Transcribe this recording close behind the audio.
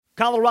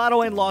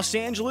Colorado and Los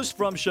Angeles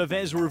from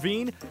Chavez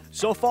Ravine.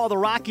 So far, the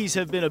Rockies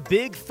have been a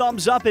big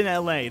thumbs up in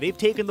LA. They've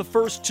taken the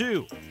first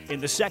two.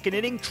 In the second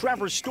inning,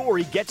 Trevor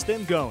Story gets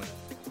them going.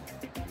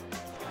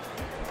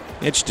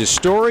 It's to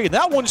Story, and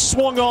that one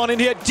swung on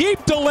and hit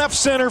deep to left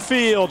center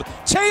field.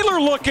 Taylor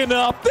looking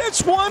up.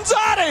 This one's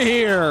out of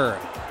here.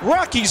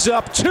 Rockies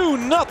up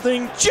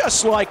 2-0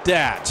 just like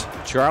that.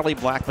 Charlie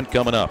Blackmon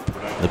coming up.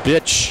 The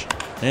pitch.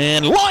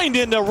 And lined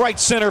into right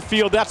center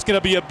field. That's going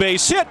to be a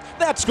base hit.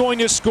 That's going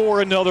to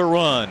score another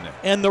run.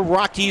 And the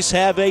Rockies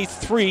have a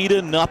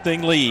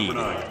 3-0 lead.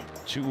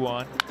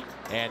 2-1.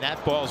 And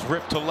that ball's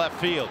ripped to left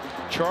field.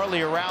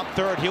 Charlie around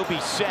third. He'll be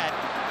set.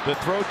 The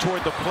throw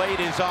toward the plate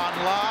is on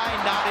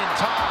line. Not in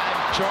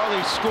time.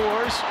 Charlie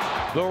scores.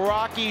 The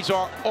Rockies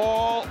are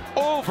all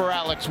over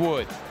Alex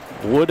Wood.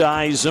 Wood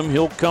eyes him.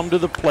 He'll come to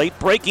the plate.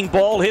 Breaking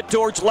ball hit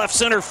towards left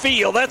center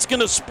field. That's going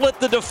to split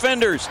the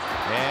defenders.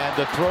 And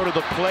the throw to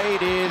the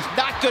plate is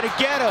not going to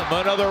get him.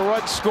 Another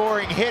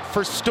run-scoring hit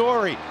for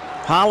Story.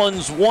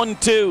 Hollins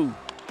 1-2.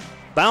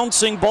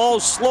 Bouncing ball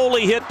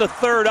slowly hit the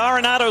third.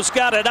 Arenado's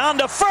got it on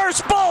to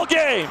first. Ball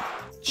game.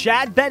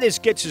 Chad Bettis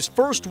gets his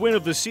first win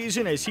of the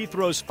season as he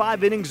throws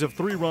 5 innings of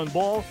 3-run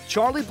ball.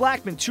 Charlie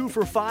Blackmon 2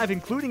 for 5,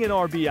 including an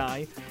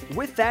RBI.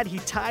 With that, he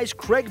ties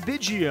Craig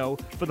Biggio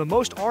for the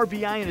most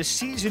RBI in a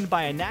season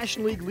by a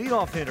National League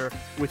leadoff hitter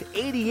with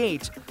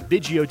 88.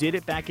 Biggio did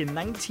it back in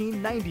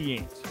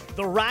 1998.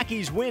 The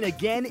Rockies win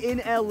again in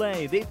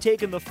LA. They've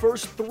taken the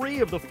first 3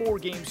 of the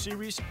 4-game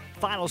series.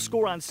 Final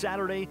score on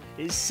Saturday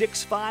is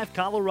 6-5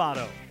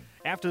 Colorado.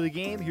 After the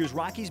game, here's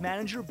Rockies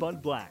manager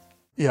Bud Black.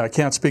 Yeah, I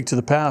can't speak to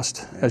the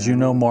past, as you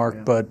know,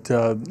 Mark, but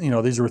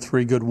these were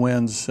 3 good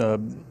wins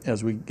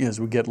as we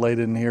get late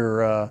in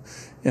here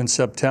in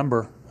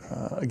September.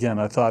 Again,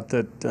 I thought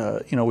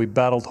that we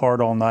battled hard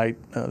all night.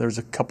 There's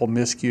a couple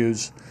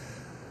miscues,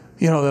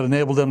 that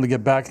enabled them to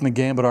get back in the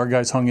game, but our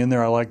guys hung in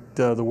there. I liked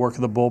the work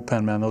of the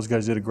bullpen, man. Those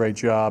guys did a great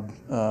job.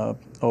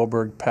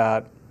 Oberg,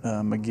 Pat,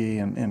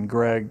 McGee, and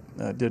Greg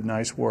did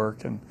nice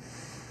work, and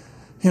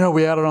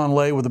we added on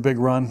late with a big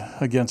run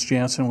against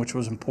Jansen, which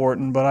was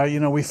important. But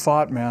we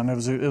fought, man. It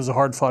was a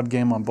hard-fought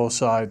game on both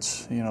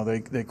sides.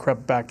 They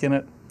crept back in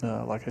it,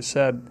 like I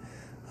said,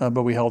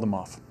 but we held them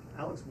off.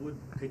 Alex Wood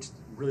pitched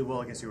really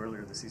well against you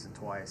earlier this season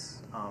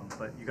twice,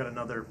 but you got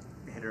another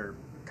hitter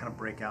kind of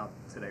break out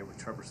today with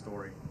Trevor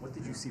Story. What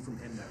did you see from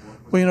him that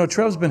worked? Well,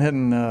 Trev's been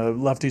hitting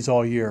lefties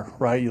all year,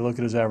 right? You look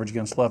at his average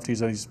against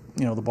lefties. He's,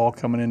 the ball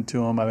coming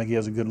into him. I think he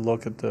has a good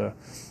look at the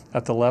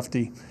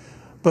lefty.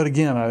 But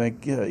again, I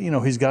think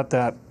he's got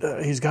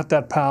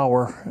that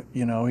power.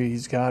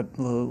 He's got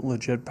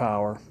legit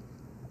power,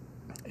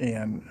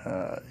 and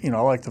I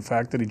like the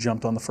fact that he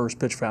jumped on the first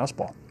pitch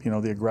fastball.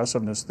 The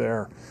aggressiveness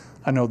there.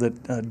 I know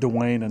that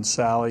Dwayne and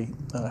Sally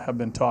have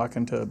been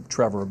talking to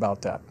Trevor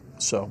about that.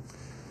 So,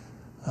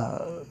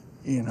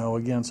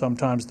 again,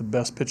 sometimes the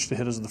best pitch to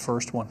hit is the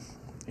first one,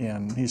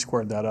 and he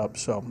squared that up.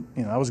 So,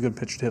 that was a good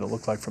pitch to hit. It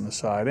looked like from the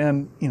side,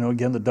 and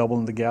again, the double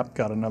in the gap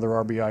got another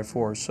RBI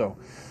for us. So.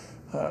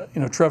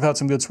 Trev had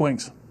some good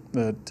swings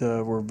that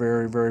were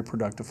very, very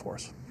productive for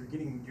us. You're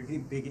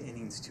getting big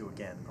innings too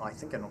again. I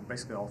think in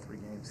basically all 3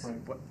 games.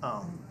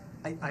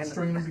 Right.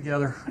 Stringing them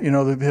together.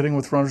 The hitting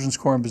with runners in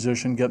scoring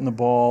position, getting the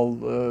ball,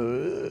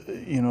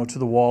 to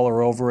the wall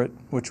or over it,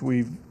 which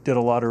we did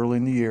a lot early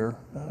in the year.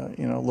 A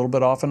little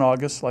bit off in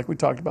August, like we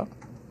talked about.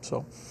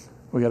 So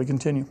we got to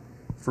continue.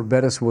 For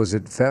Bettis, was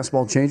it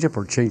fastball changeup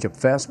or changeup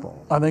fastball?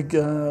 I think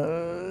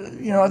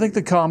I think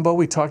the combo.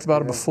 We talked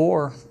about it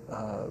before.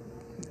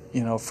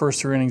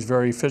 First 3 innings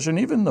very efficient.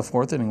 Even the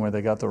 4th inning where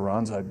they got the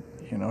runs,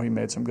 he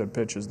made some good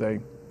pitches. We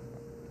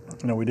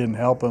didn't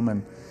help him,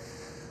 and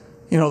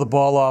the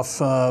ball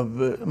off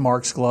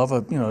Mark's glove,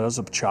 that was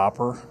a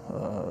chopper.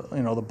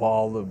 The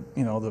ball,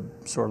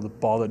 the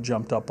ball that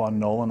jumped up on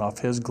Nolan off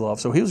his glove.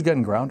 So he was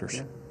getting grounders.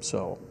 Yeah.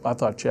 So I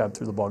thought Chad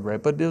threw the ball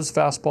great, but it was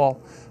fastball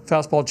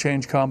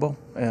change combo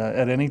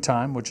at any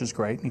time, which is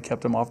great. And he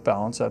kept him off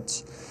balance.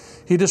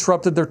 He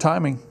disrupted their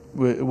timing,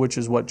 which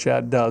is what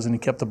Chad does, and he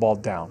kept the ball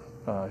down.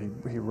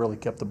 He really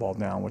kept the ball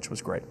down, which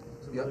was great.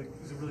 It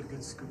was a really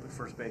good scoop at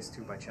first base,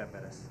 too, by Chad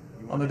Bettis.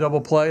 On the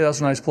double play,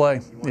 that's a nice play.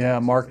 Yeah,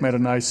 Mark made a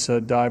nice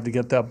dive to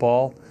get that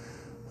ball.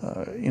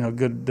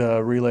 Good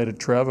relay to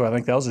Trevor. I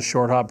think that was a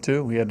short hop,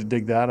 too. He had to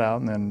dig that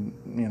out, and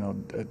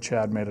then,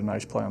 Chad made a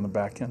nice play on the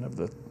back end of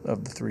the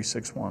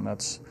 3-6-1.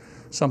 That's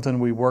something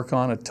we work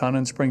on a ton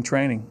in spring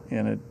training,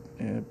 and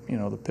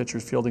the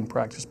pitcher's fielding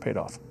practice paid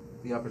off.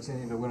 The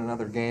opportunity to win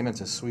another game and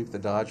to sweep the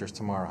Dodgers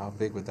tomorrow, how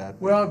big would that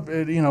be? Well,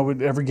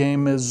 every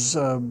game is,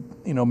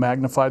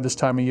 magnified this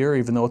time of year,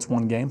 even though it's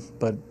 1 game.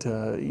 But,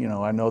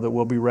 I know that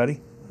we'll be ready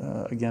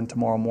again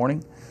tomorrow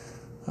morning.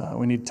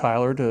 We need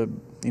Tyler to,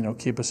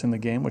 keep us in the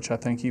game, which I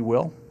think he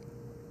will.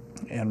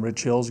 And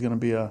Rich Hill's going to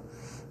be a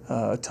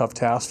tough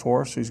task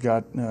for us. He's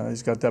got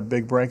that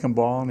big breaking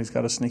ball, and he's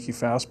got a sneaky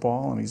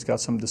fastball, and he's got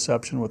some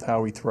deception with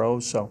how he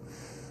throws. So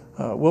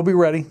we'll be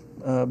ready.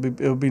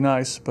 It'll be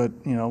nice, but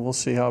we'll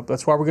see how.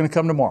 That's why we're going to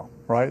come tomorrow,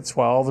 right? That's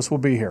why all of us will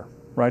be here,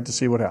 right, to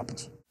see what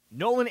happens.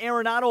 Nolan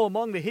Arenado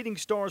among the hitting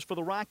stars for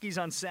the Rockies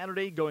on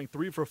Saturday, going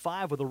 3 for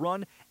 5 with a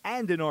run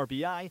and an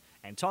RBI,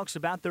 and talks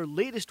about their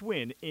latest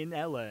win in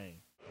L.A.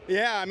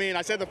 Yeah, I mean,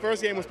 I said the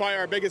first game was probably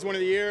our biggest win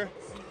of the year,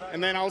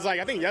 and then I was like,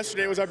 I think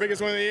yesterday was our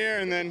biggest win of the year,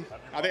 and then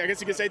I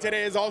guess you could say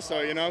today is also,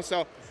 you know.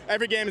 So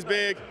every game is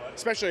big,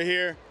 especially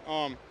here.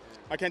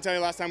 I can't tell you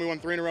last time we won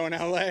 3 in a row in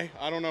LA.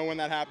 I don't know when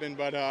that happened,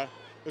 but it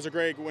was a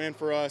great win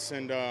for us,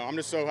 and I'm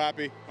just so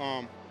happy.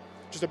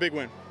 Just a big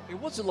win. Hey,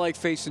 what's it like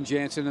facing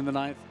Jansen in the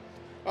ninth?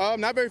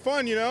 Not very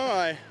fun, you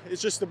know.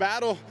 It's just a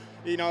battle,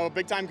 you know,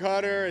 big time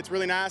cutter. It's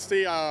really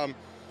nasty.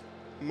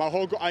 My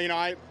whole, you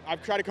know,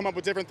 I've tried to come up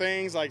with different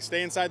things, like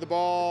stay inside the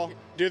ball,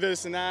 do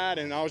this and that.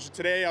 And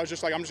today I was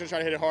just like, I'm just gonna try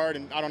to hit it hard,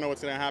 and I don't know what's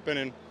gonna happen.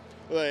 And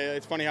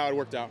it's funny how it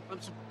worked out. I'm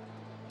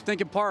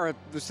thinking Parra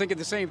was thinking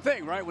the same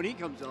thing, right, when he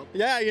comes up.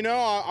 Yeah, you know,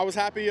 I was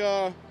happy.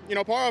 You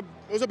know, Parra,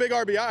 it was a big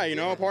RBI. You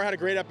know, Parra had a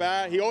great at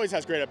bat. He always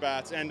has great at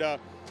bats, and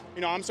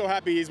you know, I'm so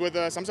happy he's with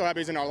us. I'm so happy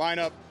he's in our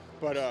lineup.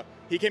 But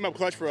he came up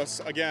clutch for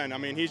us again. I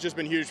mean, he's just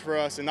been huge for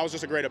us, and that was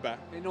just a great at bat.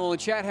 Hey, Nolan,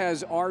 Chad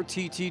has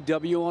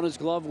RTTW on his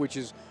glove, which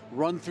is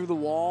run through the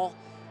wall.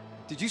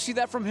 Did you see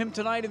that from him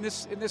tonight in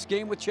this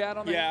game with Chad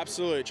on there? Yeah,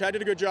 absolutely. Chad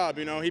did a good job.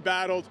 You know, he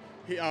battled.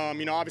 You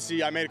know,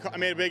 obviously I made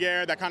a big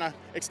error that kind of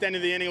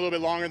extended the inning a little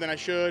bit longer than I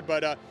should,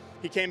 but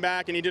he came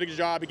back and he did a good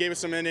job. He gave us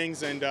some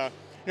innings, and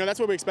you know, that's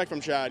what we expect from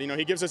Chad. You know,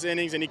 he gives us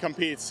innings and he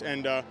competes,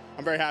 and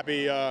I'm very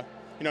happy.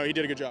 You know, he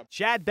did a good job.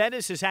 Chad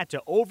Bettis has had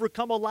to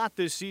overcome a lot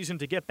this season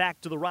to get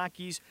back to the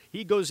Rockies.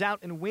 He goes out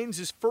and wins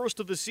his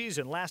first of the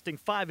season, lasting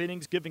 5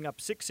 innings, giving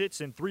up 6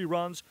 hits and 3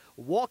 runs,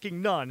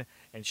 walking none,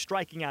 and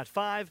striking out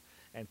 5,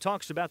 and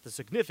talks about the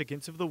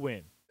significance of the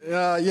win.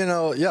 You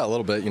know, yeah, a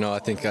little bit. You know, I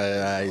think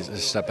I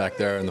stepped back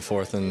there in the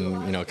fourth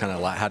and, you know, kind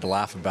of had to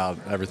laugh about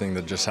everything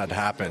that just had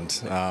happened.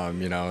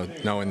 You know,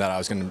 knowing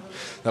that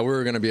we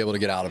were gonna be able to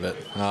get out of it.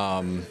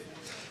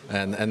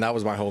 And that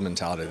was my whole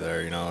mentality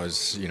there. You know,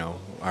 is, you know,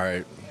 all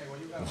right,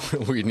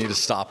 we need to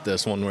stop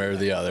this one way or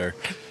the other,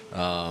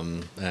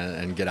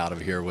 and get out of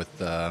here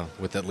with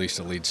at least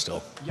a lead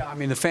still. Yeah, I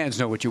mean, the fans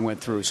know what you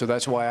went through, so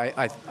that's why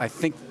I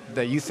think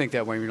that you think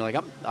that way. You're like,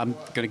 I'm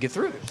going to get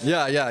through this.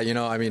 Yeah. You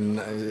know, I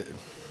mean,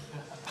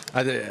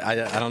 I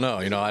don't know.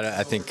 You know,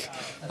 I think,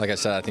 like I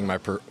said, I think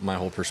my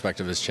whole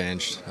perspective has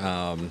changed,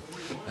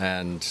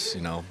 and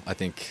you know, I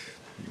think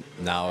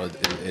now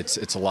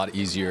it's a lot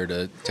easier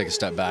to take a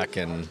step back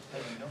and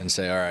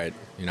say, all right,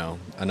 you know,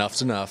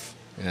 enough's enough,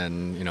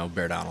 and you know,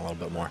 bear down a little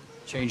bit more.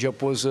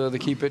 Changeup was the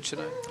key pitch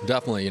tonight.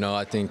 Definitely. You know,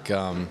 I think you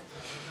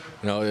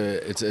know,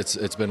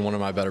 it's been one of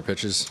my better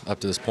pitches up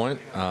to this point.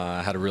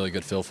 I had a really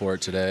good feel for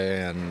it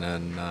today,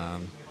 and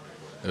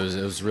it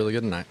was really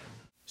good tonight.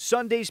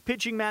 Sunday's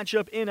pitching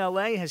matchup in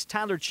L.A. has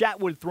Tyler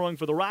Chatwood throwing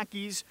for the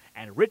Rockies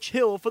and Rich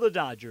Hill for the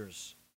Dodgers.